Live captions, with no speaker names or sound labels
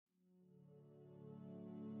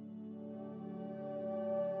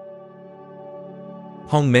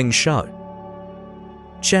Hongmeng Shou.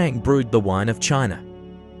 Chang brewed the wine of China.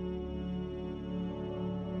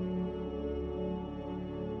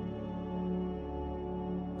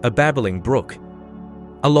 A babbling brook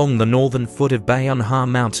along the northern foot of Bayonha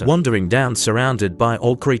Mountain, wandering down surrounded by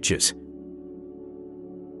all creatures,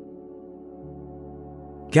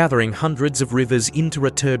 gathering hundreds of rivers into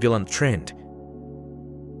a turbulent trend.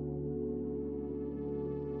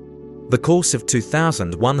 The course of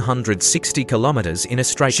 2,160 kilometers in a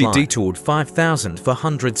straight line. She detoured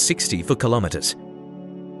 5,460 kilometers.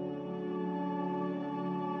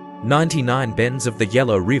 99 bends of the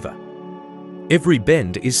Yellow River. Every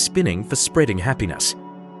bend is spinning for spreading happiness,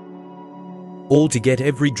 all to get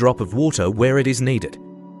every drop of water where it is needed.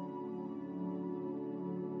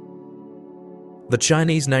 The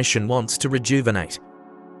Chinese nation wants to rejuvenate.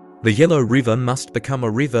 The Yellow River must become a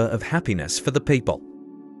river of happiness for the people.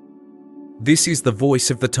 This is the voice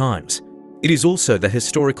of the times. It is also the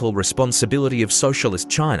historical responsibility of Socialist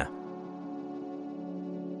China.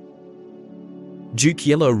 Duke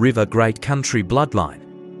Yellow River Great Country Bloodline.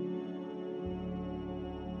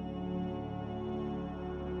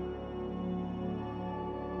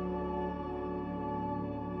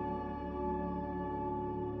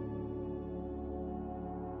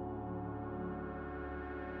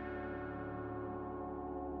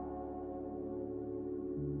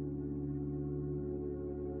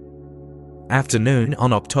 Afternoon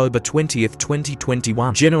on October 20,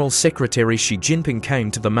 2021, General Secretary Xi Jinping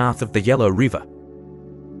came to the mouth of the Yellow River.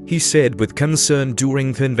 He said with concern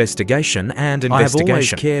during the investigation, "I have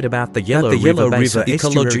always cared about the Yellow River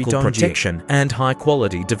ecological protection and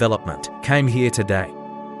high-quality development. Came here today.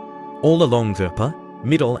 All along the upper,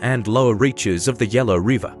 middle and lower reaches of the Yellow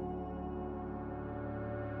River.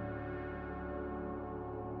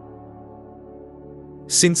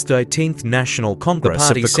 Since the 18th National Congress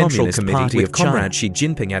of the Communist Party of China, Xi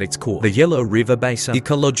Jinping at its core, the Yellow River Basin,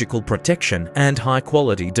 ecological protection and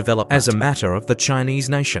high-quality development as a matter of the Chinese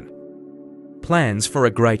nation. Plans for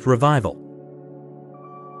a great revival."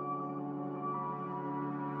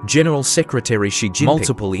 General Secretary Xi Jinping.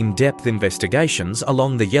 Multiple in-depth investigations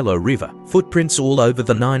along the Yellow River, footprints all over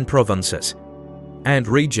the 9 provinces and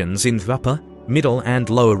regions in the upper, middle and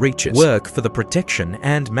lower reaches. Work for the protection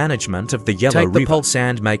and management of the Yellow River. Take the pulse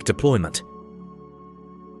and make deployment.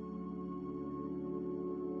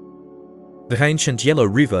 The ancient Yellow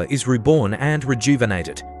River is reborn and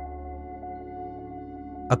rejuvenated.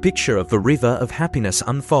 A picture of the river of happiness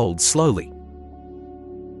unfolds slowly.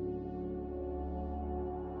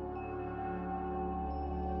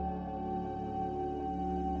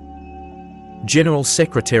 General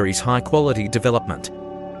Secretary's high-quality development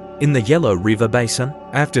in the Yellow River Basin.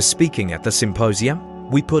 After speaking at the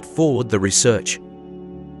symposium, we put forward the research.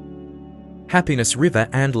 Happiness River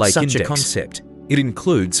and Lake Index. Such a concept. It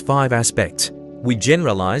includes 5 aspects. We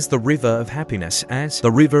generalize the river of happiness as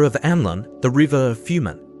the river of Anlin, the river of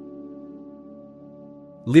Fumen.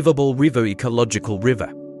 Livable river, ecological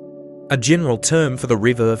river. A general term for the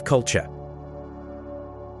river of culture.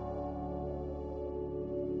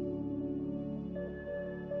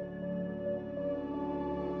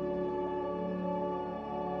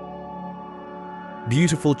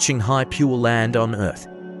 Beautiful Qinghai, pure land on earth.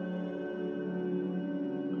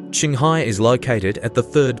 Qinghai is located at the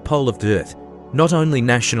 3rd pole of the earth, not only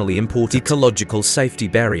nationally important ecological safety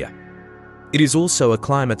barrier, it is also a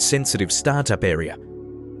climate-sensitive startup area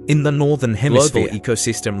in the Northern Hemisphere, global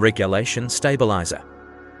ecosystem regulation stabilizer,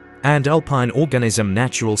 and alpine organism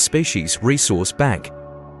natural species resource bank.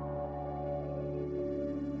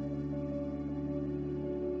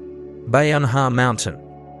 Bayonha Mountain,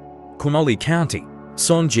 Kumoli County,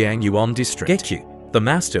 Songjiang Yuan District. Gekyu, the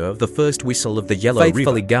master of the first whistle of the Yellow River,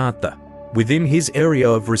 faithfully guard within his area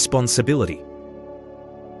of responsibility.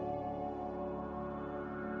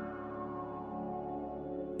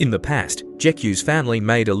 In the past, Gekyu's family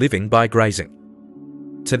made a living by grazing.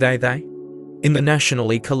 Today they, in the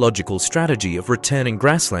national ecological strategy of returning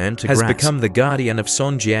grassland to grass, become the guardian of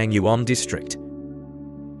Songjiang Yuan District.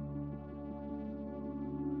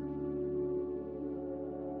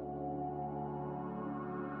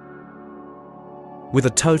 With a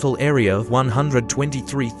total area of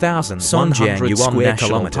 123,100 square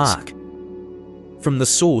kilometers. From the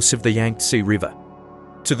source of the Yangtze River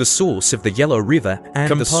to the source of the Yellow River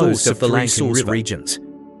and the source of the Langshan River regions.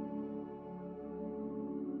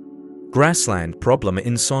 Grassland problem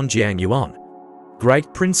in Songjiang Yuan.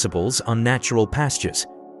 Great principles on natural pastures.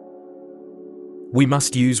 We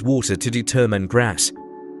must use water to determine grass,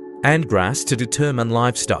 and grass to determine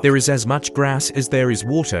livestock. There is as much grass as there is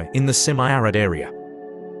water in the semi-arid area.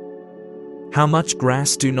 How much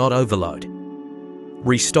grass do not overload?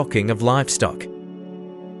 Restocking of livestock.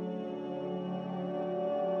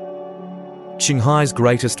 Qinghai's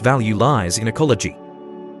greatest value lies in ecology.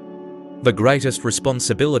 The greatest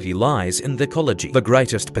responsibility lies in the ecology. The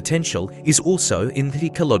greatest potential is also in the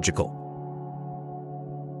ecological.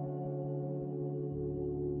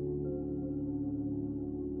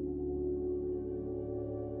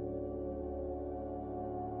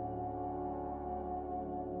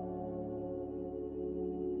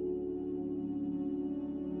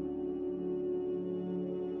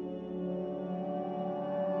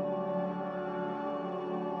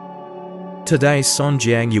 Today's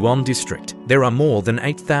Sonjiang Yuan district, there are more than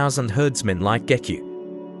 8,000 herdsmen like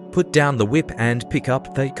Gekyu. Put down the whip and pick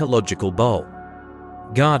up the ecological bowl.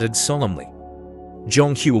 Guarded solemnly.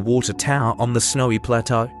 Zhonghua Water Tower on the snowy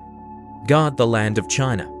plateau. Guard the land of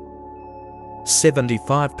China.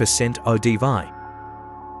 75% ODV.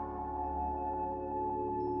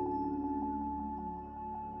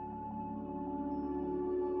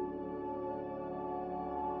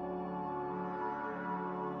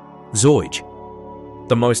 Zhejiang,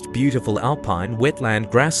 the most beautiful alpine wetland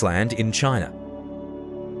grassland in China.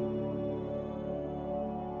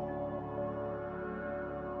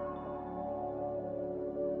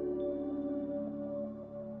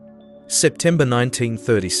 September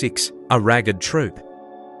 1936, a ragged troop.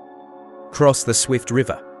 Cross the swift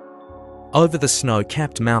river. Over the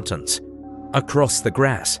snow-capped mountains. Across the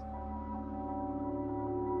grass.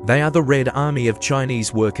 They are the Red Army of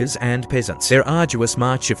Chinese workers and peasants. Their arduous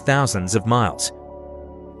march of thousands of miles,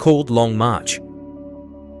 called Long March.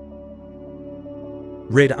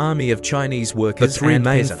 Red Army of Chinese workers, the three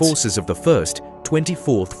main forces of the 1st,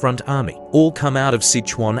 24th Front Army, all come out of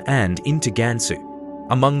Sichuan and into Gansu.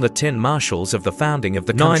 Among the 10 marshals of the founding of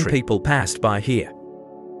the country, 9 people passed by here.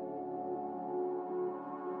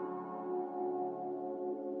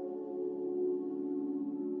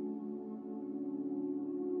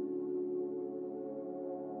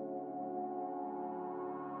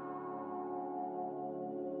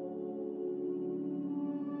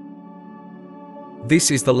 This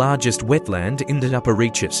is the largest wetland in the upper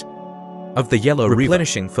reaches of the Yellow River,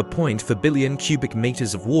 replenishing for 0.4 billion cubic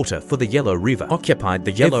meters of water for the Yellow River. Occupied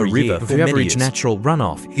the Yellow River for average natural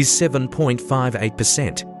runoff is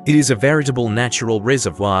 7.58%. It is a veritable natural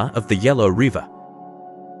reservoir of the Yellow River.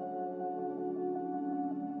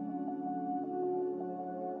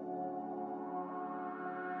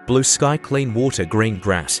 Blue sky, clean water, green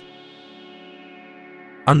grass.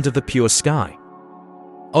 Under the pure sky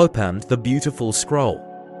opened the beautiful scroll.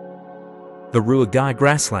 The Ruagai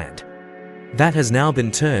grassland that has now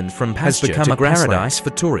been turned from pasture has become a paradise for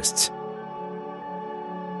tourists.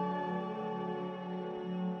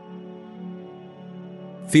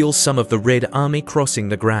 Feel some of the Red Army crossing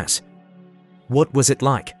the grass. What was it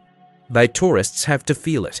like? They tourists have to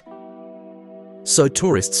feel it. So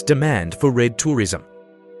tourists demand for red tourism.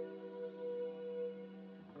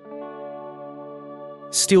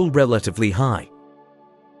 Still relatively high.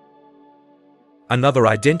 Another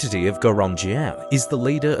identity of Goronjiao is the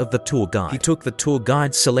leader of the tour guide. He took the tour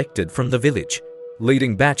guide selected from the village,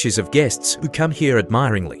 leading batches of guests who come here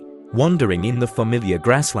admiringly, wandering in the familiar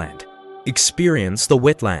grassland. Experience the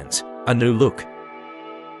wetlands, a new look.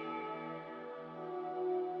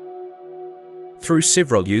 Through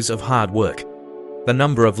several years of hard work, the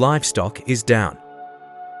number of livestock is down.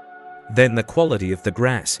 Then the quality of the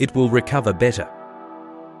grass, it will recover better.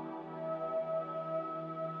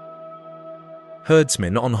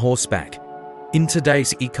 Herdsmen on horseback, in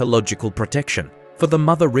today's ecological protection, for the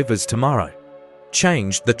mother rivers tomorrow,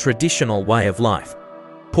 changed the traditional way of life,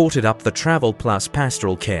 ported up the travel plus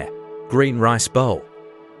pastoral care, green rice bowl.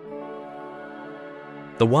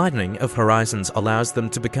 The widening of horizons allows them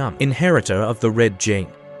to become inheritor of the red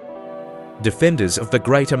gene, defenders of the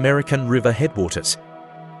great American river headwaters.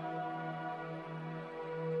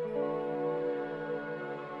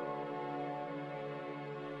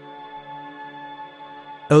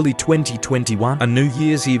 Early 2021, a New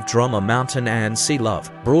Year's Eve drama, Mountain and Sea Love,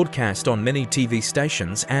 broadcast on many TV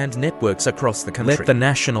stations and networks across the country. Let the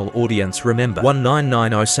national audience remember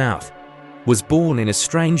 1990 South was born in a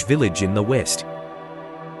strange village in the West.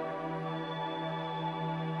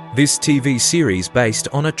 This TV series based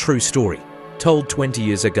on a true story, told 20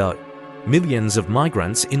 years ago. Millions of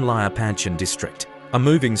migrants in Liapanchan district. A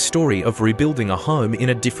moving story of rebuilding a home in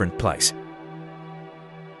a different place.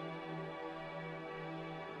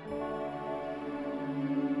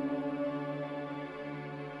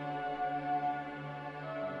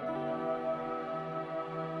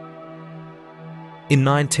 In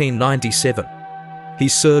 1997, He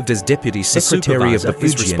served as Deputy Secretary of the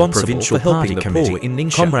Fujian Provincial Party Committee in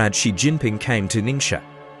Ningxia. Comrade Xi Jinping came to Ningxia,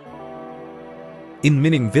 in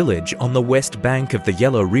Mining village on the west bank of the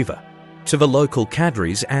Yellow River, to the local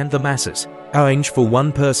cadres and the masses, arrange for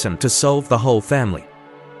one person to solve the whole family,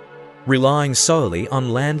 relying solely on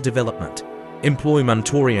land development,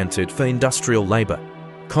 employment oriented for industrial labor,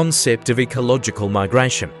 concept of ecological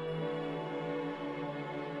migration.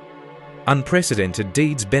 Unprecedented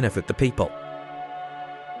deeds benefit the people.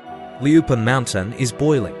 Liupan Mountain is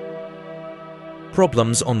boiling.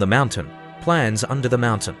 Problems on the mountain, plans under the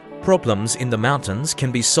mountain. Problems in the mountains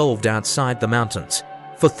can be solved outside the mountains.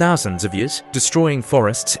 For thousands of years, destroying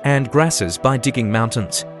forests and grasses by digging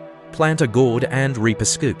mountains. Plant a gourd and reap a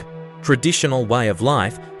scoop. Traditional way of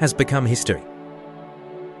life has become history.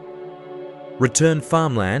 Return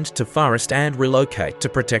farmland to forest and relocate to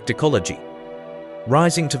protect ecology.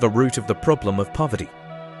 Rising to the root of the problem of poverty.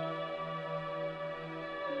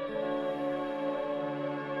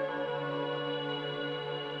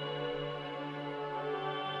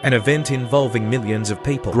 An event involving millions of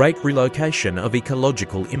people. Great relocation of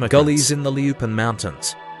ecological immigrants. Gullies in the Liupan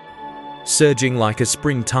Mountains, surging like a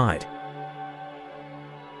spring tide.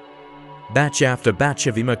 Batch after batch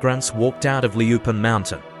of immigrants walked out of Liupan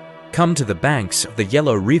Mountain, come to the banks of the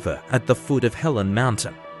Yellow River at the foot of Helen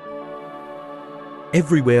Mountain.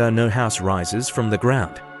 Everywhere no house rises from the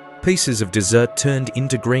ground. Pieces of desert turned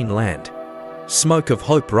into green land. Smoke of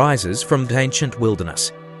hope rises from the ancient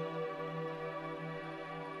wilderness.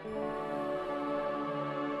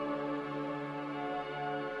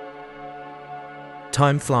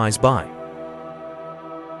 Time flies by.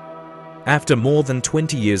 After more than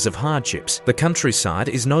 20 years of hardships, the countryside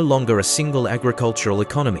is no longer a single agricultural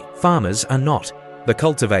economy. Farmers are not. The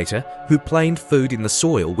cultivator, who planted food in the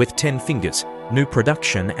soil with 10 fingers, new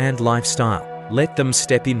production and lifestyle, let them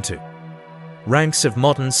step into ranks of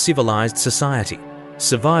modern civilized society.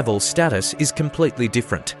 Survival status is completely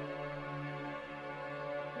different.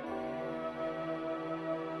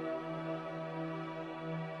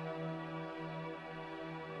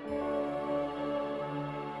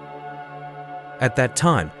 At that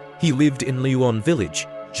time, he lived in Liuan village,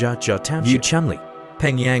 Jiazhou Township, Yuchanli,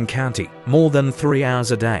 Pengyang County, more than 3 hours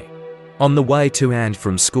a day. On the way to and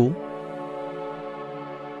from school.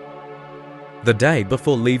 The day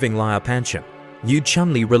before leaving Liupanshan,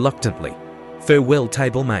 Yuchanli reluctantly, farewell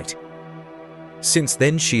table mate. Since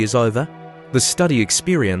then she is over, the study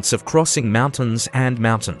experience of crossing mountains and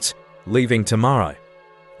mountains, leaving tomorrow.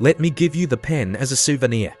 Let me give you the pen as a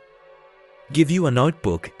souvenir. Give you a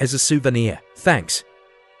notebook as a souvenir. Thanks.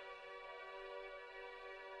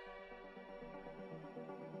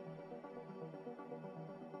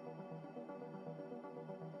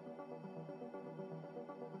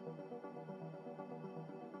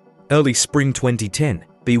 Early spring 2010,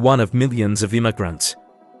 be one of millions of immigrants.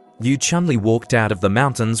 Yuchanli walked out of the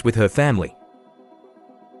mountains with her family.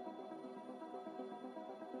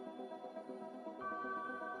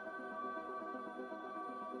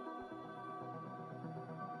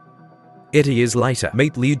 Eight years later,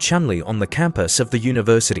 meet Liu Chunli on the campus of the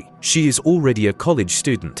university. She is already a college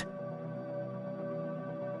student.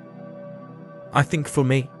 I think for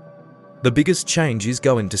me, the biggest change is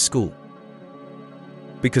going to school.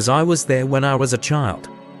 Because I was there when I was a child.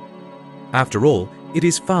 After all, it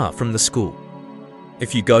is far from the school.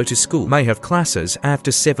 If you go to school, may have classes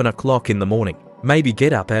after 7 o'clock in the morning, maybe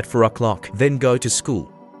get up at 4 o'clock, then go to school.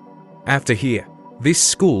 After here, this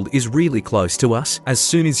school is really close to us as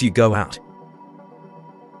soon as you go out.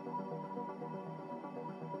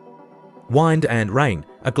 Wind and rain,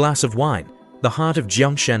 a glass of wine, the heart of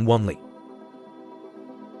Jiangshan Wanli.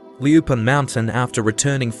 Liupan Mountain after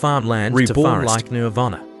returning farmland to forest like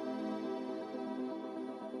nirvana.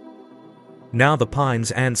 Now the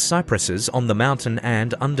pines and cypresses on the mountain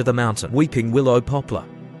and under the mountain, weeping willow poplar.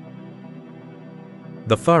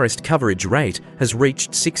 The forest coverage rate has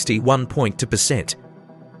reached 61.2%.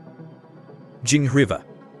 Jing River,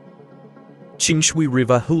 Qingshui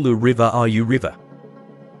River, Hulu River, Ayu River,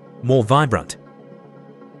 more vibrant,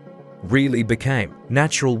 really became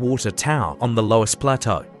natural water tower on the lowest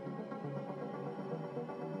plateau.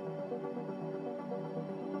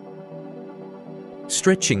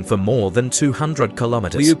 Stretching for more than 200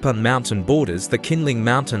 kilometers, Liupan Mountain borders the Qinling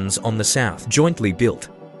Mountains on the south, jointly built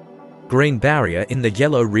green barrier in the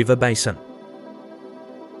Yellow River Basin.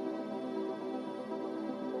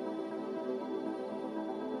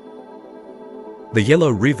 The Yellow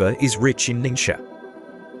River is rich in Ningxia.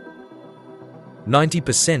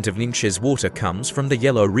 90% of Ningxia's water comes from the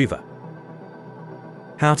Yellow River.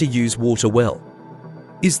 How to use water well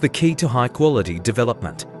is the key to high-quality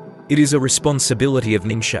development. It is a responsibility of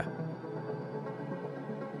Ningxia.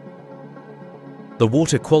 The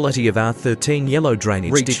water quality of our 13 yellow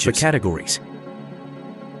drainage ditches for categories.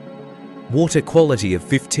 Water quality of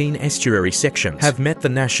 15 estuary sections have met the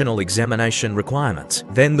national examination requirements.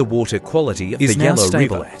 Then the water quality of the yellow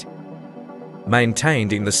river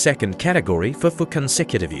maintained in the second category for 4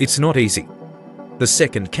 consecutive years. It's not easy. The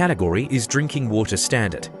second category is drinking water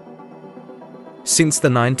standard. Since the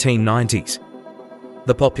 1990s,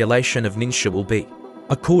 the population of Ningxia will be,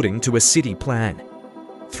 according to a city plan,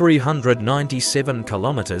 397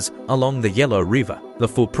 kilometers along the Yellow River. The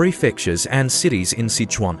 4 prefectures and cities in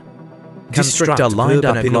Sichuan district are lined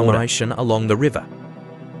up in agglomeration along the river,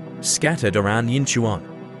 scattered around Yinchuan.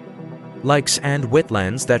 Lakes and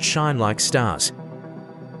wetlands that shine like stars.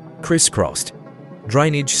 Crisscrossed.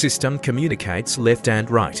 Drainage system communicates left and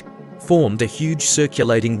right, formed a huge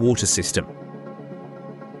circulating water system.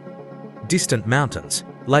 Distant mountains,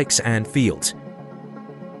 lakes and fields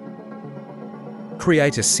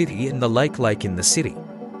create a city in the lake in the city.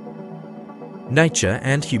 Nature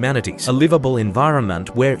and humanities, a livable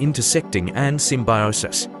environment where intersecting and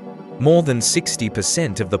symbiosis. More than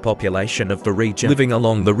 60% of the population of the region living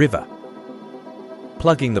along the river.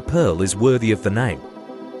 Plugging the pearl is worthy of the name.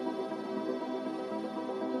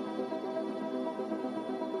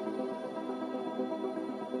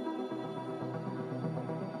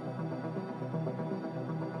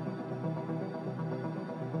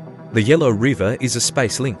 The Yellow River is a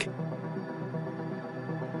space link.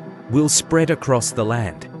 Will spread across the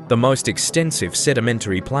land, the most extensive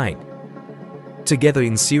sedimentary plain, together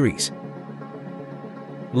in series.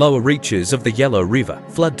 Lower reaches of the Yellow River,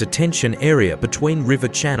 flood detention area between river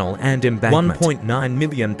channel and embankment. 1.9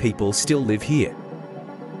 million people still live here.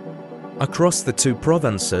 Across the 2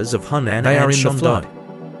 provinces of Hunan they are in the flood,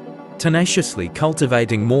 tenaciously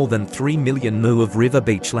cultivating more than 3 million mu of river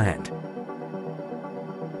beach land.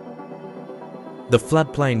 The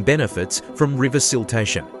floodplain benefits from river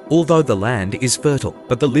siltation, although the land is fertile,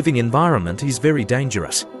 but the living environment is very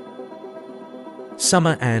dangerous.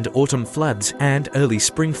 Summer and autumn floods and early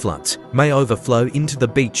spring floods may overflow into the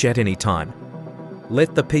beach at any time.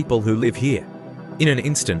 Let the people who live here. In an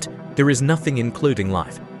instant, there is nothing including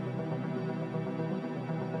life.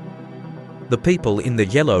 The people in the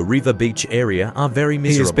Yellow River Beach area are very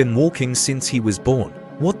miserable. He has been walking since he was born.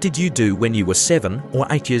 What did you do when you were 7 or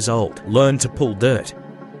 8 years old? Learn to pull dirt.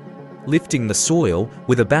 Lifting the soil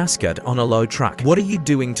with a basket on a low truck. What are you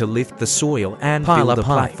doing to lift the soil and build a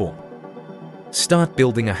platform? Start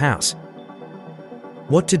building a house.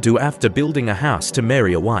 What to do after building a house to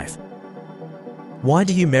marry a wife? Why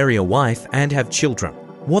do you marry a wife and have children?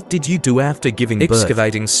 What did you do after giving birth?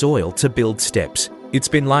 Excavating soil to build steps. It's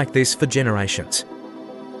been like this for generations.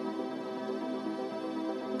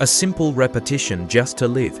 A simple repetition just to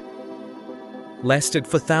live. Lasted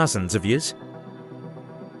for thousands of years.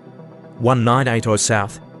 1980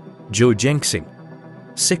 South, Zhou Jiangxing,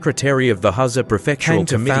 Secretary of the Huzza Prefectural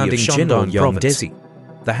Committee of Shandong Province,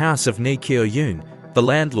 the house of Ni Kyo-yun, the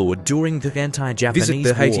landlord during the anti-Japanese war.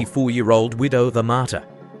 Visit the 84-year-old widow, the martyr.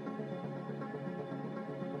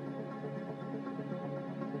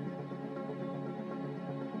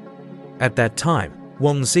 At that time,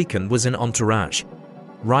 Wang Zikan was an entourage.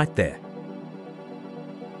 Right there.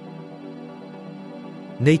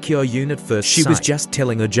 Ni Kyo-yun at first she was just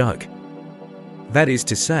telling a joke. That is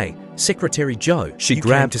to say, Secretary Zhou, she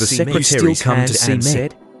grabbed the secretary's hand and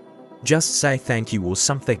said, "Just say thank you or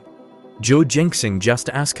something." Zhou Jiangxing just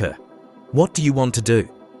asked her, "What do you want to do?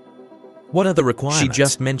 What are the requirements?" She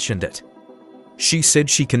just mentioned it. She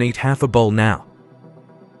said she can eat half a bowl now.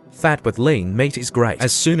 Fat with lean meat is great.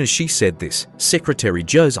 As soon as she said this, Secretary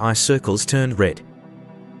Zhou's eye circles turned red.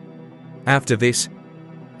 After this,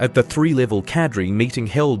 at the 3-level cadre meeting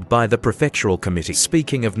held by the prefectural committee,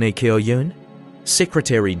 speaking of Ni Kyo-yun,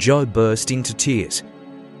 Secretary Zhou burst into tears.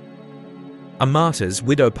 A Martyr's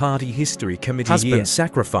Widow Party History Committee husband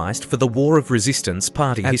sacrificed for the War of Resistance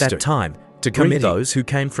Party history. At that time, to greet those who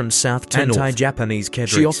came from south to north. Anti-Japanese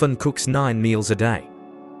cadres. She often cooks 9 meals a day.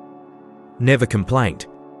 Never complained.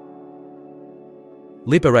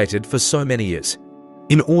 Liberated for so many years,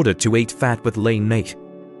 in order to eat fat with lean meat.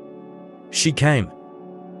 She came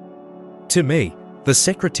to me, the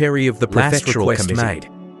secretary of the prefectural committee.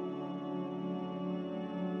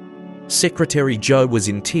 Secretary Zhou was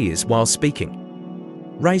in tears while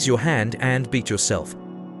speaking. Raise your hand and beat yourself.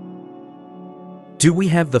 Do we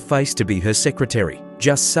have the face to be her secretary?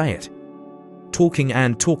 Just say it. Talking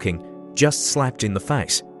and talking, just slapped in the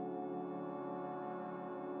face.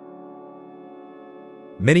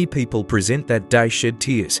 Many people present that day shed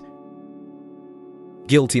tears.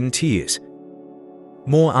 Guilt in tears.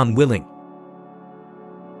 more unwilling.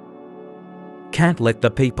 Can't let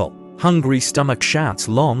the people. Hungry stomach shouts,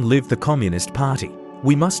 "Long live the Communist Party."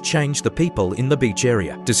 We must change the people in the beach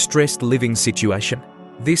area. Distressed living situation.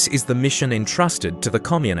 This is the mission entrusted to the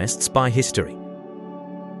communists by history.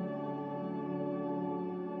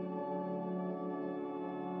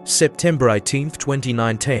 September 18,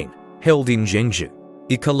 2019. Held in Zhengzhou.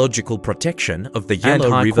 Ecological Protection of the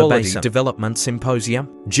Yellow River Basin Development Symposium.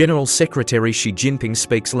 General Secretary Xi Jinping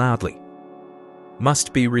speaks loudly.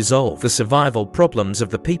 Must be resolved. The survival problems of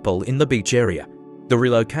the people in the beach area. The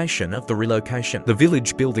relocation of the relocation. The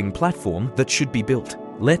village building platform that should be built.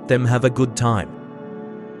 Let them have a good time.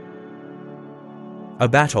 A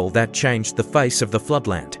battle that changed the face of the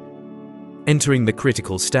floodland. Entering the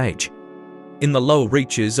critical stage. In the low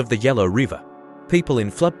reaches of the Yellow River, people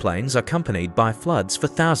in floodplains accompanied by floods for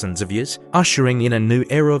thousands of years, ushering in a new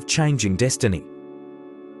era of changing destiny.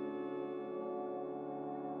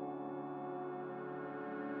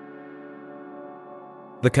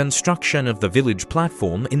 The construction of the village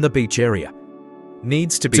platform in the beach area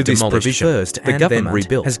needs to be demolished first, and the government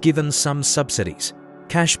rebuilt has given some subsidies.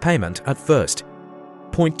 Cash payment at first.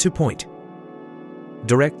 Point to point.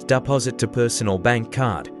 Direct deposit to personal bank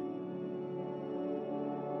card.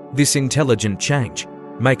 This intelligent change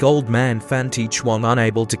make old man Fan Tichuan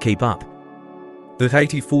unable to keep up. The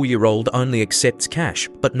 84-year-old only accepts cash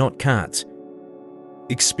but not cards.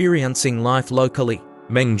 Experiencing life locally,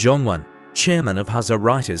 Meng Zhongwen, chairman of Hazar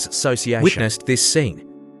Writers Association, witnessed this scene.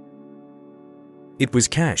 It was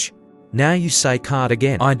cash. Now you say card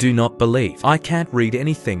again. I do not believe. I can't read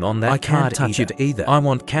anything on that card. I can't touch it either. I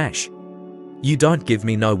want cash. You don't give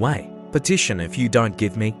me, no way. Petition if you don't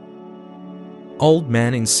give me. Old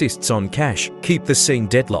man insists on cash. Keep the scene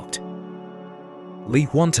deadlocked. Li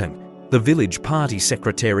Huanteng, the village party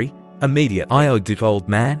secretary, immediate. I owed it, old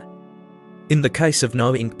man. In the case of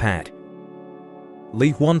no ink pad,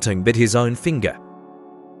 Li Huanteng bit his own finger.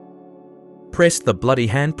 Pressed the bloody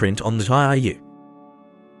handprint on the IOU.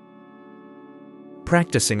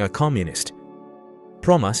 Practicing a communist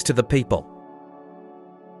promise to the people.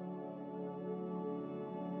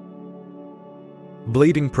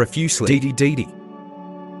 Bleeding profusely. Dee dee dee.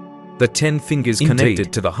 The 10 fingers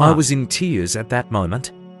connected to the heart. I was in tears at that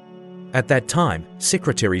moment. At that time,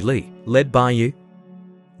 Secretary Li, led by you,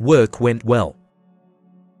 work went well.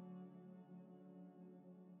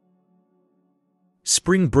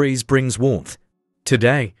 Spring breeze brings warmth.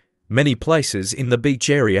 Today, many places in the beach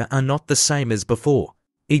area are not the same as before.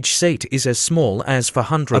 Each seat is as small as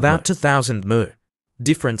 400 about 1,000 mu.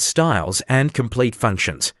 Different styles and complete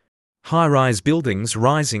functions. High-rise buildings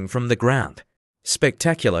rising from the ground.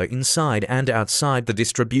 Spectacular inside and outside the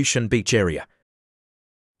distribution beach area.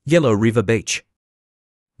 Yellow River Beach.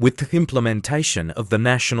 With the implementation of the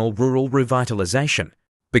National Rural Revitalization,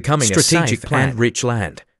 becoming a strategic and rich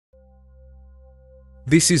land.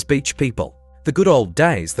 This is beach people, the good old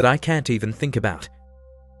days that I can't even think about.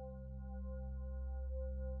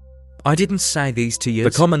 I didn't say these to you. The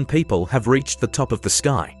common people have reached the top of the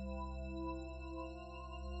sky.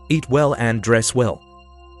 Eat well and dress well.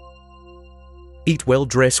 Eat well,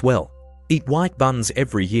 dress well. Eat white buns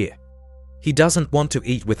every year. He doesn't want to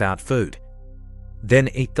eat without food. Then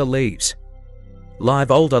eat the leaves.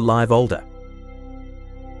 Live older, live older.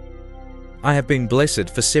 I have been blessed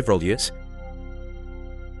for several years.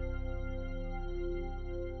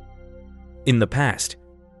 In the past,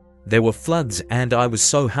 there were floods and I was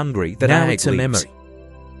so hungry that now I ate leaves. A memory.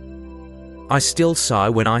 I still sigh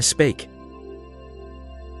when I speak.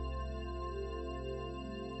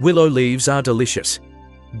 Willow leaves are delicious.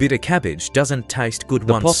 Bitter cabbage doesn't taste good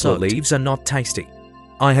once soaked. The poplar leaves are not tasty.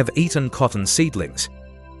 I have eaten cotton seedlings.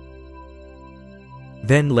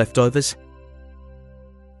 Then leftovers.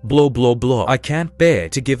 Blah blah blah. I can't bear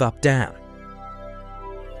to give up down.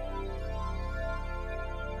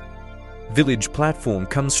 Village platform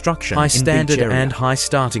construction. High standard and high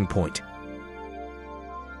starting point.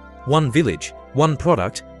 One village, one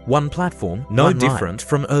product, one platform, no different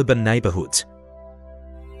from urban neighborhoods.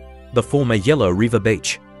 The former Yellow River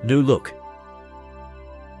Beach, new look.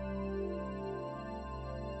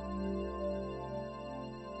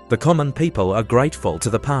 The common people are grateful to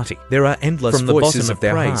the party. There are endless voices of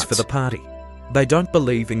their praise for the party. They don't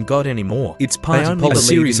believe in God anymore. It's party policy, a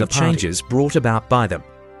series of changes brought about by them.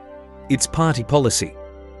 It's party policy.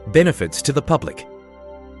 Benefits to the public.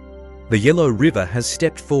 The Yellow River has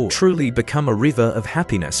stepped forward, truly become a river of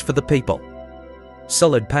happiness for the people.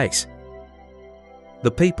 Solid pace.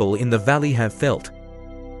 The people in the valley have felt,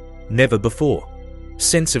 never before,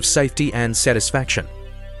 sense of safety and satisfaction.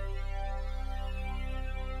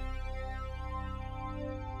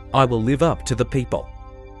 I will live up to the people.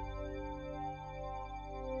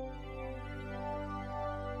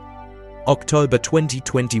 October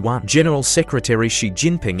 2021, General Secretary Xi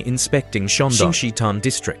Jinping inspecting Shandong Xingshitan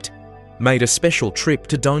district, made a special trip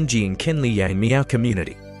to Dongjing Kenliyang Miao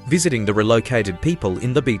community, visiting the relocated people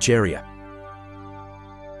in the beach area.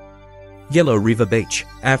 Yellow River Beach,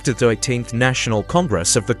 after the 18th National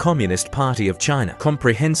Congress of the Communist Party of China,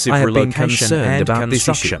 comprehensive relocation and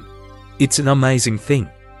construction. It's an amazing thing.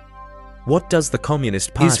 What does the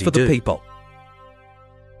Communist Party do? For the people.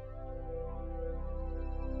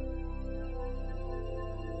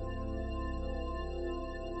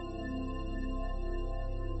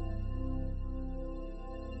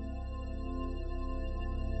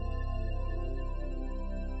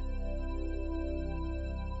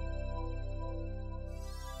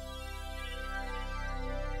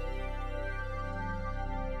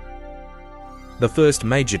 The first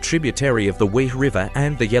major tributary of the Wei River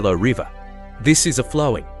and the Yellow River. This is a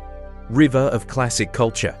flowing river of classic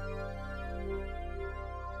culture.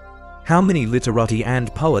 How many literati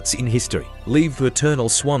and poets in history leave the eternal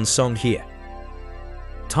swan song here?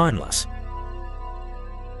 Timeless.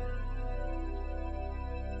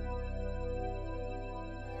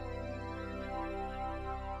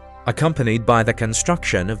 Accompanied by the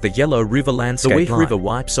construction of the Yellow River landscape line, the Wei River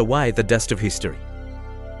wipes away the dust of history.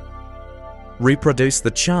 Reproduce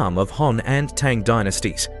the charm of Han and Tang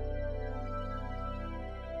dynasties.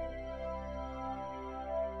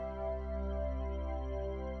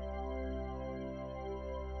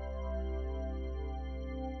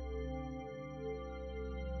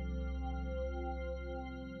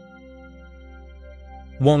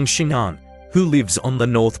 Wang Xing'an, who lives on the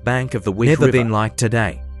north bank of the Wei River, never been like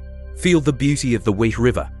today. Feel the beauty of the Wei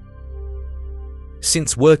River.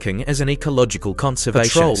 Since working as an ecological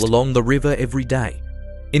conservationist, patrol along the river every day.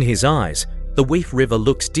 In his eyes, the Wei River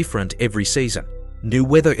looks different every season, new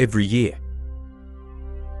weather every year.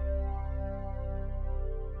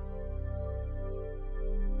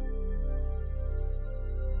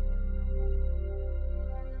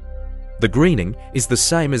 The greening is the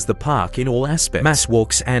same as the park in all aspects. Mass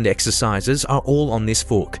walks and exercises are all on this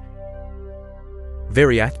fork.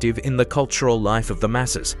 Very active in the cultural life of the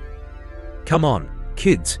masses. Come on,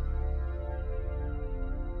 kids.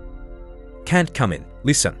 Can't come in,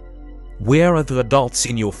 listen. Where are the adults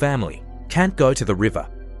in your family? Can't go to the river.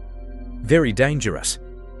 Very dangerous.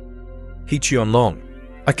 He Qianlong,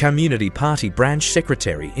 a community party branch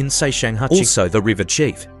secretary in Seishanghai, also the river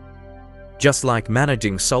chief. Just like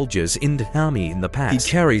managing soldiers in the army in the past,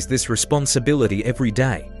 he carries this responsibility every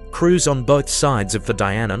day. Cruise on both sides of the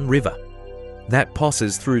Dianan River that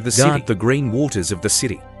passes through the city. Guard the green waters of the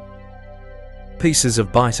city. Pieces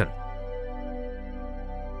of bison.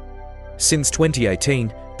 Since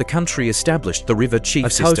 2018, the country established the river chief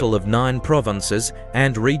system. A total of 9 provinces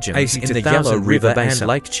and regions in the Yellow River and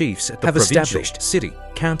lake chiefs have established city,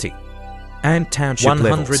 county, and township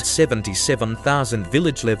 177,000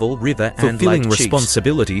 village-level river and lake chiefs.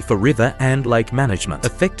 Responsibility for river and lake management.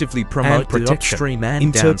 Effectively promote the upstream and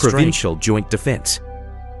inter-provincial joint defense,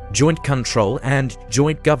 joint control and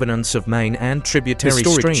joint governance of main and tributary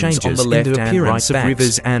streams changes on the left and appearance right of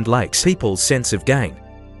rivers and lakes. People's sense of gain,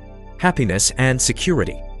 happiness and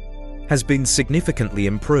security has been significantly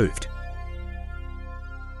improved.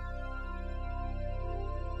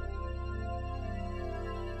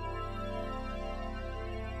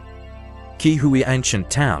 Qihui ancient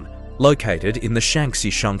town, located in the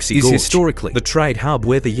Shaanxi Gorge, is historically the trade hub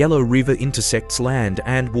where the Yellow River intersects land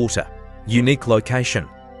and water. Unique location,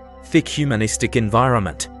 thick humanistic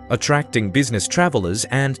environment, attracting business travelers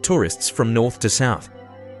and tourists from north to south.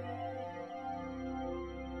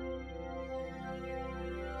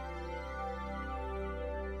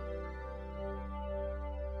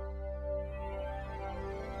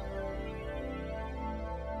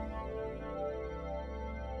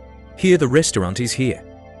 Here the restaurant is here.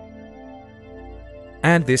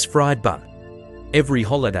 And this fried bun. Every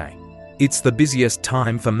holiday, it's the busiest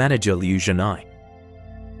time for manager Liu Zhenai.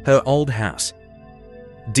 Her old house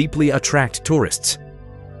deeply attract tourists.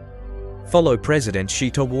 Follow President Xi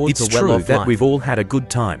towards a well-off life. It's true that we've all had a good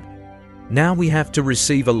time. Now we have to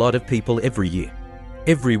receive a lot of people every year.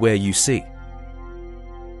 Everywhere you see.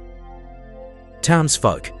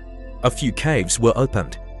 Townsfolk. A few caves were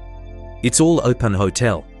opened. It's all open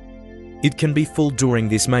hotel. It can be full during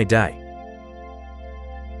this May Day.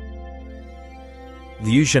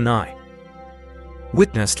 Liu Zhenai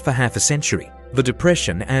witnessed for half a century the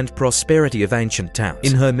depression and prosperity of ancient towns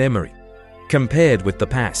in her memory. Compared with the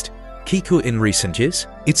past, Kiku in recent years,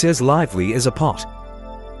 it's as lively as a pot.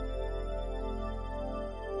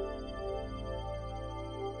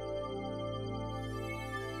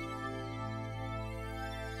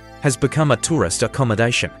 has become a tourist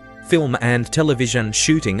accommodation, film and television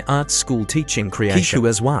shooting, art school, teaching, creation. Kiku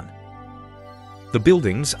as one. The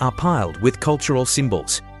buildings are piled with cultural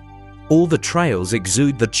symbols. All the trails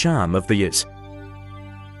exude the charm of the years.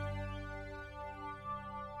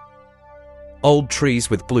 Old trees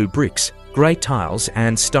with blue bricks, grey tiles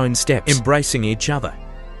and stone steps embracing each other,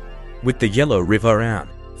 with the Yellow River around,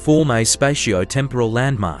 form a spatio-temporal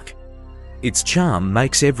landmark. Its charm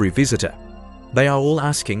makes every visitor. They are all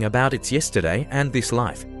asking about its yesterday and this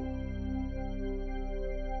life.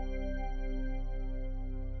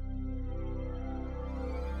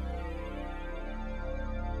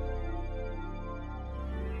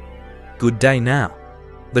 Good day now.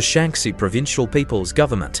 The Shaanxi Provincial People's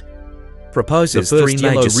Government proposes the first 3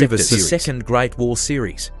 major sectors: the second Great Wall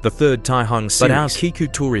series, the third Taihong series. But our Kiku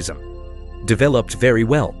tourism developed very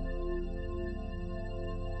well.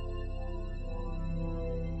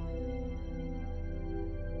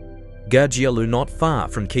 Gajialu, not far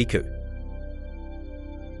from Kiku.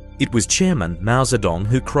 It was Chairman Mao Zedong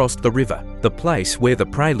who crossed the river, the place where the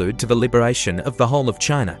prelude to the liberation of the whole of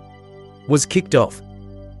China was kicked off.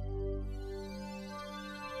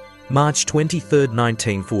 March 23,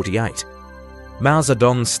 1948. Mao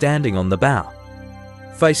Zedong standing on the bow,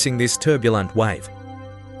 facing this turbulent wave,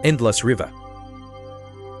 endless river,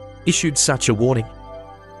 issued such a warning.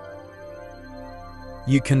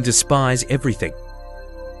 You can despise everything,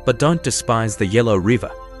 but don't despise the Yellow River.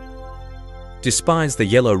 Despise the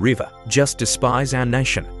Yellow River, just despise our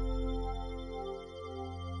nation.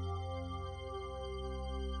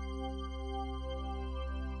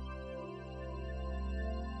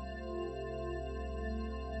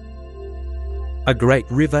 A great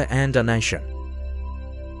river and a nation.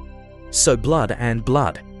 So blood and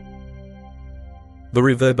blood. The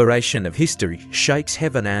reverberation of history shakes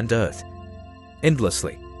heaven and earth,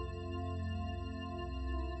 endlessly.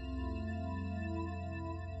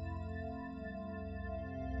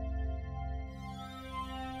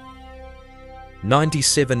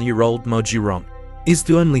 "97-year-old Mo Jirong is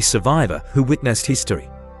the only survivor who witnessed history.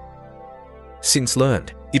 Since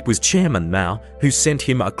learned, it was Chairman Mao who sent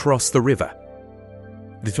him across the river.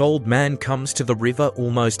 That old man comes to the river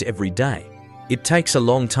almost every day. It takes a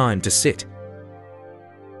long time to sit.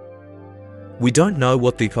 We don't know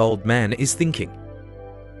what the old man is thinking,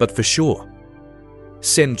 but for sure,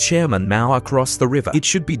 send Chairman Mao across the river. It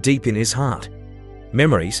should be deep in his heart.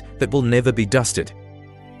 Memories that will never be dusted.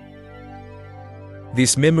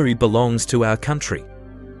 This memory belongs to our country,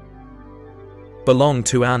 belong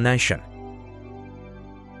to our nation."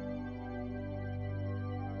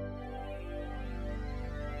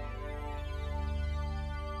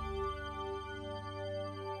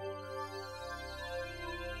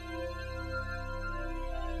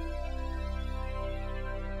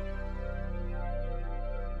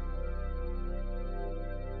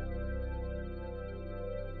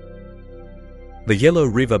 The Yellow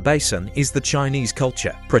River Basin is the Chinese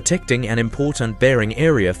culture, protecting an important bearing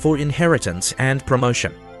area for inheritance and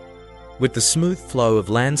promotion. With the smooth flow of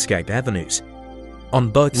landscape avenues on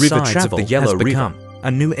both sides of the Yellow River,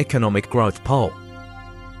 a new economic growth pole.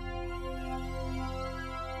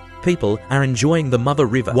 People are enjoying the mother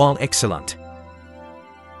river while excellent.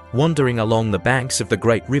 Wandering along the banks of the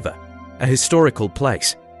Great River, a historical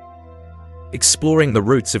place. Exploring the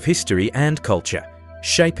roots of history and culture,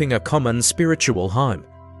 shaping a common spiritual home.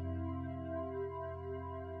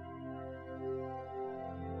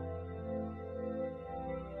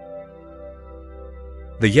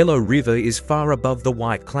 The Yellow River is far above the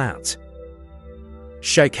white clouds.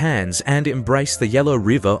 Shake hands and embrace the Yellow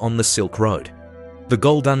River on the Silk Road. The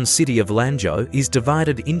golden city of Lanzhou is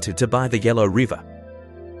divided into two by the Yellow River.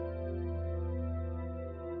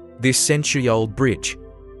 This century-old bridge,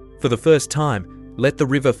 for the first time, let the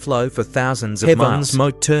river flow for thousands of miles.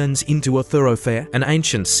 Moat turns into a thoroughfare, an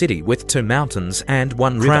ancient city with 2 mountains and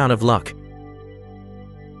 1 river. Crown of luck.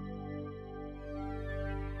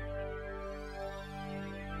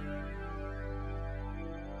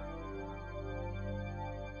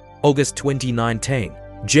 August 2019,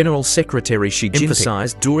 General Secretary Xi Jinping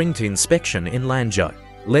emphasized during the inspection in Lanzhou,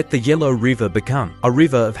 let the Yellow River become a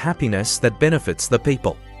river of happiness that benefits the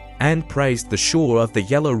people, and praised the shore of the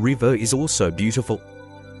Yellow River is also beautiful.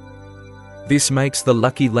 This makes the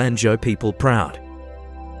lucky Lanzhou people proud.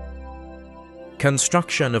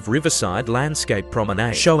 Construction of riverside landscape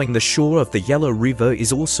promenade showing the shore of the Yellow River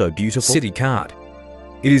is also beautiful. City card.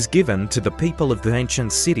 It is given to the people of the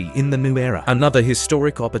ancient city in the new era. Another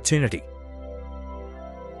historic opportunity.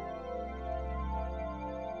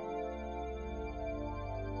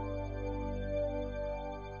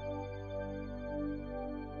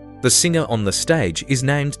 The singer on the stage is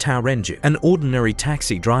named Tao Renju, an ordinary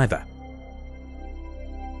taxi driver.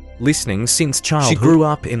 Listening since childhood, she grew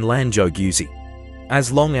up in Lanzhou Guzi.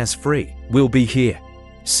 As long as free, we'll be here.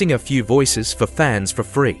 Sing a few voices for fans for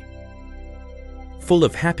free. Full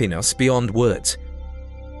of happiness beyond words.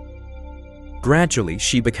 Gradually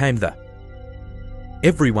she became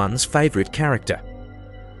everyone's favorite character.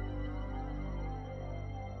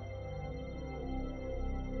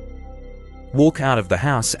 Walk out of the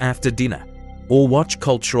house after dinner, or watch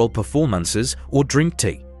cultural performances or drink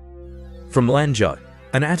tea. From Lanzhou,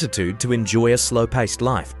 an attitude to enjoy a slow-paced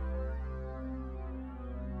life.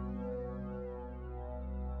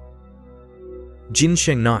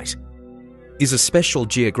 Jinsheng Night is a special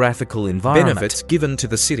geographical environment, benefits given to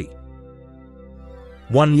the city.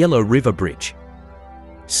 One yellow river bridge,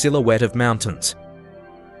 silhouette of mountains,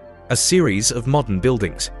 a series of modern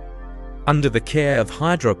buildings, under the care of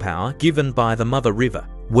hydropower given by the mother river,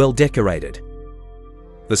 well decorated.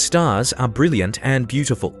 The stars are brilliant and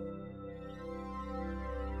beautiful.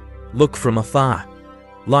 Look from afar,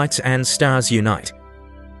 lights and stars unite.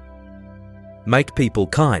 Make people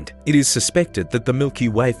kind. It is suspected that the Milky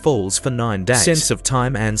Way falls for 9 days. Sense of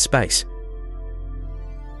time and space.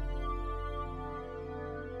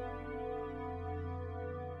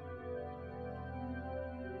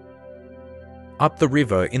 Up the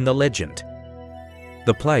river in the legend.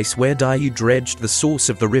 The place where Daiyu dredged the source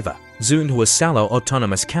of the river, Zunhua Salo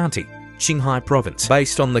Autonomous County, Qinghai Province,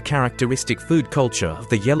 based on the characteristic food culture of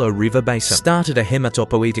the Yellow River Basin, started a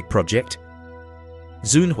hematopoietic project.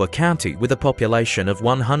 Zunhua County, with a population of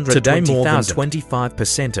 120,000, today more than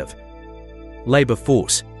 25% of labor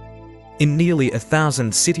force in nearly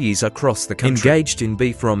 1,000 cities across the country, engaged in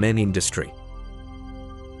beef ramen industry.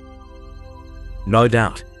 No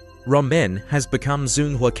doubt, ramen has become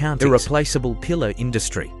Zunhua County's irreplaceable pillar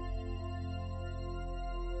industry.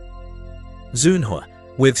 Zunhua,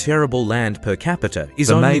 with terrible land per capita, is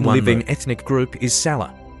the main living ethnic group is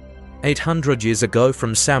Sala. 800 years ago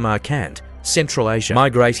from Samarkand, Central Asia,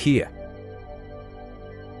 migrate here.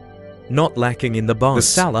 Not lacking in the bonds,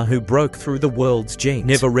 the Sala who broke through the world's genes,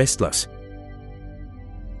 never restless.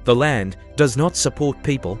 The land does not support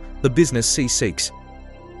people, the business seeks.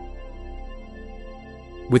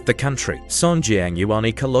 With the country, Songjiang on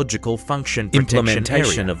ecological function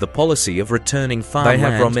implementation of the policy of returning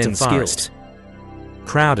farmland to forests.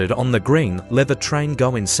 Crowded on the green leather train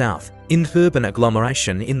going south, in urban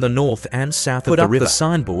agglomeration in the north and south of the river. Put up the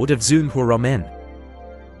signboard of Zunhua Ramen.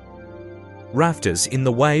 Rafters in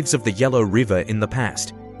the waves of the Yellow River in the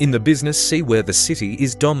past, in the business sea where the city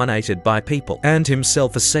is dominated by people, and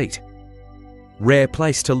himself a seat. Rare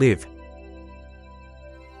place to live.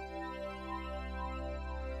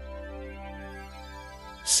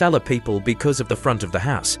 Sala people, because of the front of the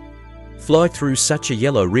house, flow through such a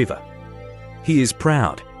yellow river. He is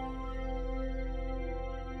proud.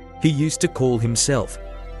 He used to call himself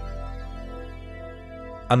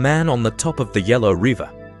a man on the top of the Yellow River.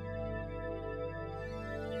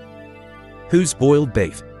 Who's boiled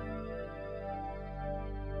beef?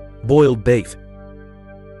 Boiled beef.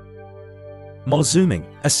 Mozuming,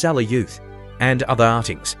 a Sala youth, and other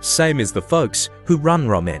outings, same as the folks who run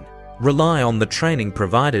ramen, rely on the training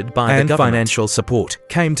provided by the government. Financial support,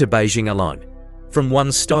 came to Beijing alone. From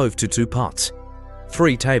 1 stove to 2 pots,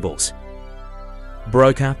 3 tables.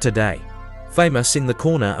 Broke out today. Famous in the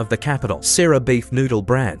corner of the capital, Sarah beef noodle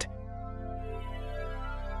brand.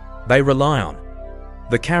 They rely on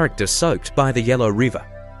the character soaked by the Yellow River,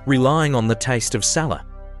 relying on the taste of Sala.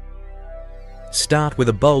 Start with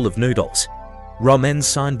a bowl of noodles. Ramen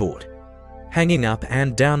signboard. Hanging up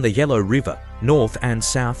and down the Yellow River, north and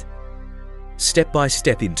south. Step by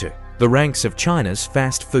step into the ranks of China's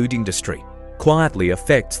fast food industry. Quietly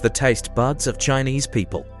affects the taste buds of Chinese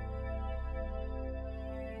people.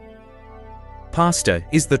 Pasta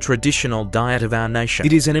is the traditional diet of our nation.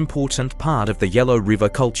 It is an important part of the Yellow River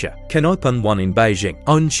culture. Can open one in Beijing.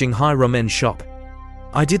 Own Qinghai Ramen shop.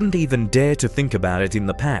 I didn't even dare to think about it in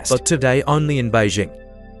the past, but today only in Beijing.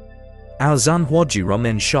 Our Zunhuaji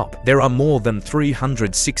Ramen shop, there are more than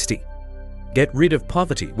 360. Get rid of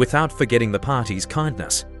poverty without forgetting the party's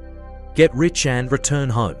kindness. Get rich and return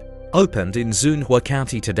home. Opened in Zunhua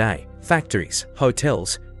County today. Factories,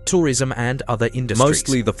 hotels, tourism and other industries.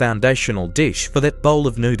 Mostly the foundational dish for that bowl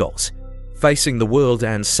of noodles. Facing the world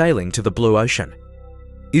and sailing to the blue ocean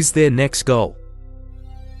is their next goal.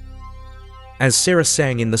 As Sarah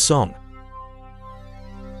sang in the song,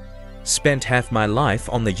 spent half my life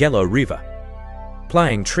on the Yellow River,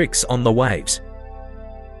 playing tricks on the waves.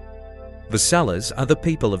 The Salas are the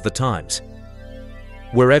people of the times.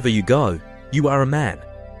 Wherever you go, you are a man.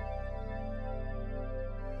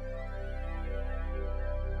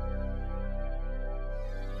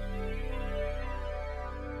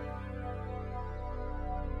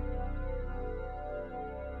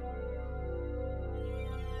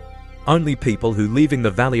 Only people who live in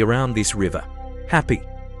the valley around this river. Happy.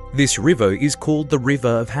 This river is called the River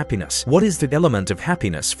of Happiness. What is the element of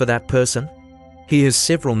happiness for that person? He has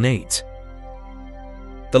several needs.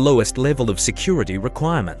 The lowest level of security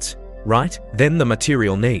requirements, right? Then the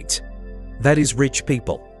material needs. That is rich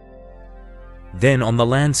people. Then on the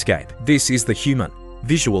landscape, this is the human,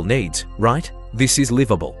 visual needs, right? This is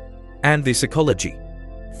livable. And this ecology.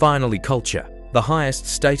 Finally, culture. The highest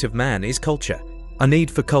state of man is culture, a need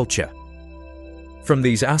for culture. From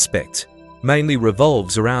these aspects, mainly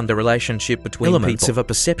revolves around the relationship between elements of a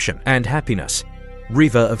perception and happiness.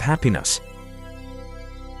 River of Happiness.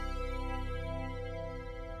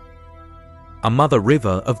 A mother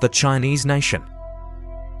river of the Chinese nation.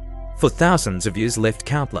 For thousands of years left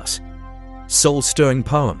countless. Soul-stirring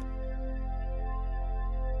poem.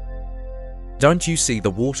 Don't you see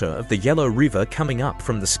the water of the yellow river coming up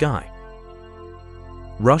from the sky?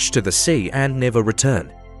 Rush to the sea and never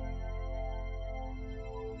return.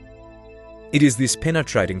 It is this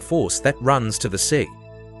penetrating force that runs to the sea.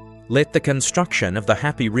 Let the construction of the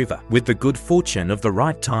happy river with the good fortune of the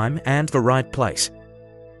right time and the right place.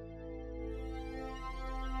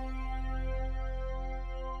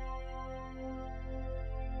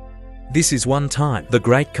 This is one time the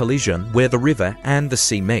great collision where the river and the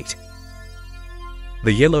sea meet.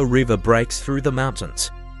 The yellow river breaks through the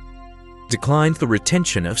mountains, declined the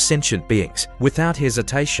retention of sentient beings without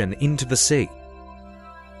hesitation into the sea.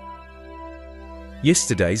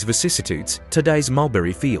 Yesterday's vicissitudes, today's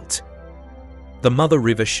mulberry fields. The mother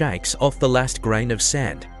river shakes off the last grain of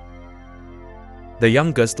sand. The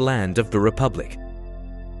youngest land of the Republic.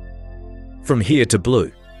 From here to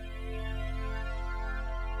blue.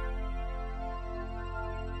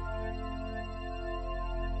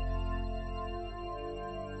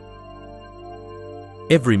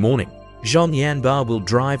 Every morning, Zhong Yanbao will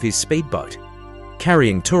drive his speedboat,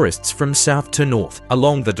 carrying tourists from south to north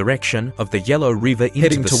along the direction of the Yellow River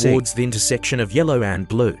heading towards the intersection of yellow and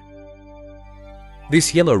blue.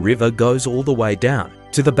 This Yellow River goes all the way down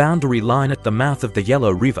to the boundary line at the mouth of the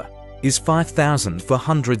Yellow River, is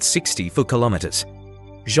 5,464 kilometers.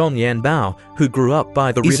 Zhong Yanbao, who grew up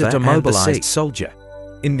by the river, is a demobilized soldier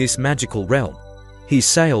in this magical realm. He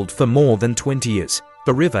sailed for more than 20 years.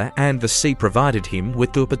 The river and the sea provided him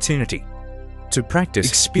with the opportunity to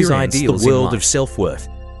practice his ideals, the world of self-worth.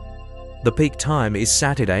 The peak time is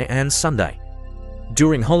Saturday and Sunday.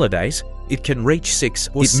 During holidays, it can reach 6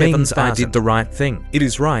 or 7,000. It means I did the right thing. It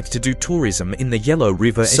is right to do tourism in the Yellow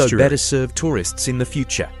River estuary. So better serve tourists in the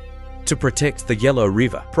future. To protect the Yellow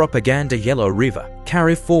River, propaganda Yellow River,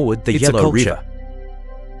 carry forward the Yellow River.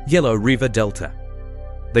 Yellow River Delta,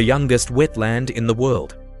 the youngest wetland in the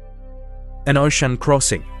world. An ocean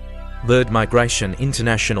crossing. Bird Migration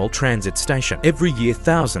International Transit Station. Every year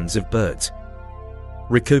thousands of birds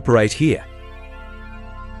recuperate here,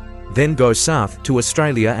 then go south to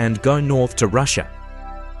Australia and go north to Russia.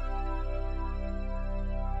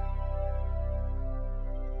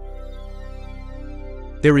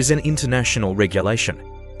 There is an international regulation.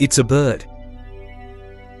 It's a bird.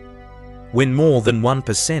 When more than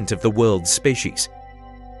 1% of the world's species.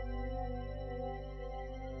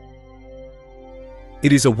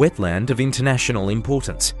 It is a wetland of international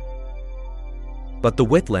importance. But the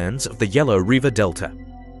wetlands of the Yellow River Delta,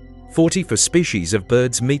 44 species of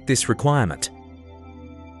birds meet this requirement.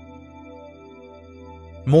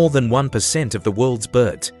 More than 1% of the world's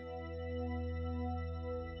birds.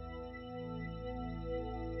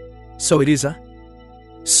 So it is a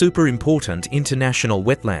super important international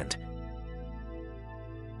wetland.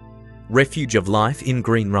 Refuge of life in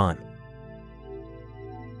green rhyme.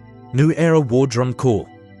 New Era Wardrum Call.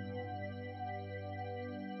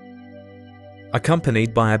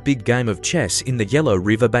 Accompanied by a big game of chess in the Yellow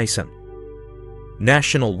River Basin.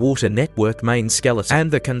 National Water Network main skeleton and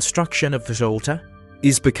the construction of the shelter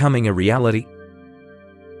is becoming a reality.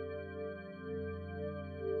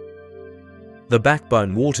 The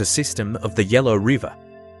backbone water system of the Yellow River.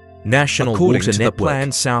 National Water Network. The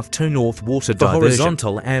planned south to north water diversion,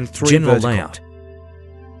 horizontal and 3 general vertical layout.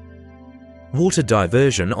 Water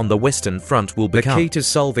diversion on the western front will become the key to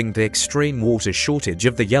solving the extreme water shortage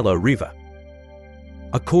of the Yellow River.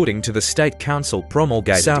 According to the State Council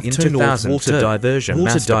promulgated south in 2000, water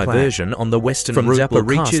diversion on the western from the upper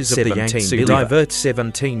reaches of the Yangtze River divert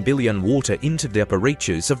 17 billion water into the upper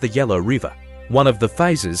reaches of the Yellow River. One of the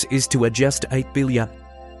phases is to adjust 8 billion.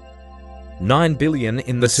 9 billion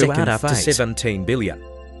in the second phase. To 17 billion.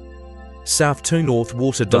 South to north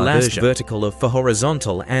water diversion. The last vertical of for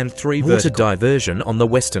horizontal and 3 water vertical diversion on the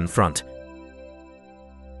western front.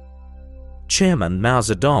 Chairman Mao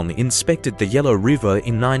Zedong inspected the Yellow River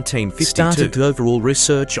in 1952. Started overall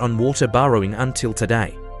research on water borrowing until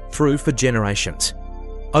today, through for generations,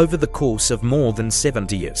 over the course of more than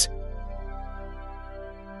 70 years.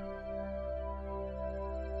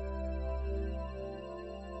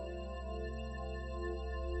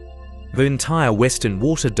 The entire Western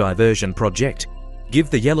Water Diversion Project give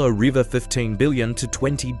the Yellow River 15 billion to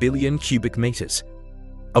 20 billion cubic meters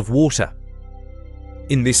of water.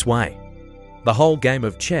 In this way, the whole game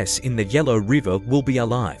of chess in the Yellow River will be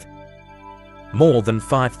alive. More than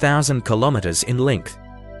 5,000 kilometers in length,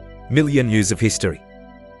 million years of history,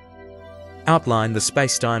 outline the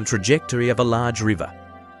space-time trajectory of a large river.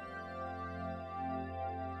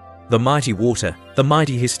 The mighty water, the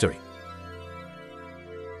mighty history,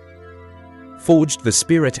 forged the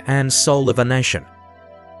spirit and soul of a nation.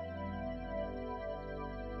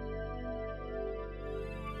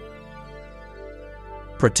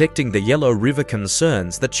 Protecting the Yellow River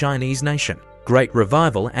concerns the Chinese nation, great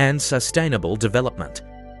revival and sustainable development.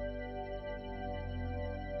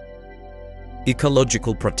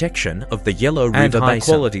 Ecological protection of the Yellow River and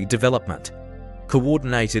high-quality development.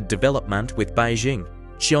 Coordinated development with Beijing,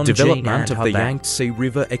 development of the Yangtze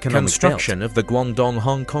River economic construction of the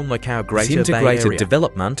Guangdong-Hong Kong-Macau Greater integrated Bay Area.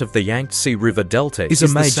 Development of the Yangtze River Delta is a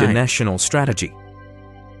major national strategy.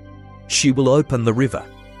 She will open the river.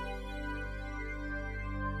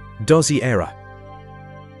 Dozy era.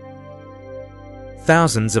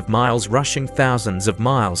 Thousands of miles rushing thousands of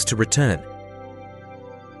miles to return.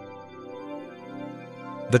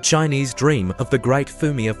 The Chinese dream of the great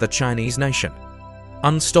Fumi of the Chinese nation.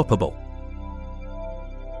 Unstoppable.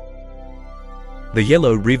 The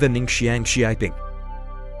Yellow River Ningxiang Xiaiping.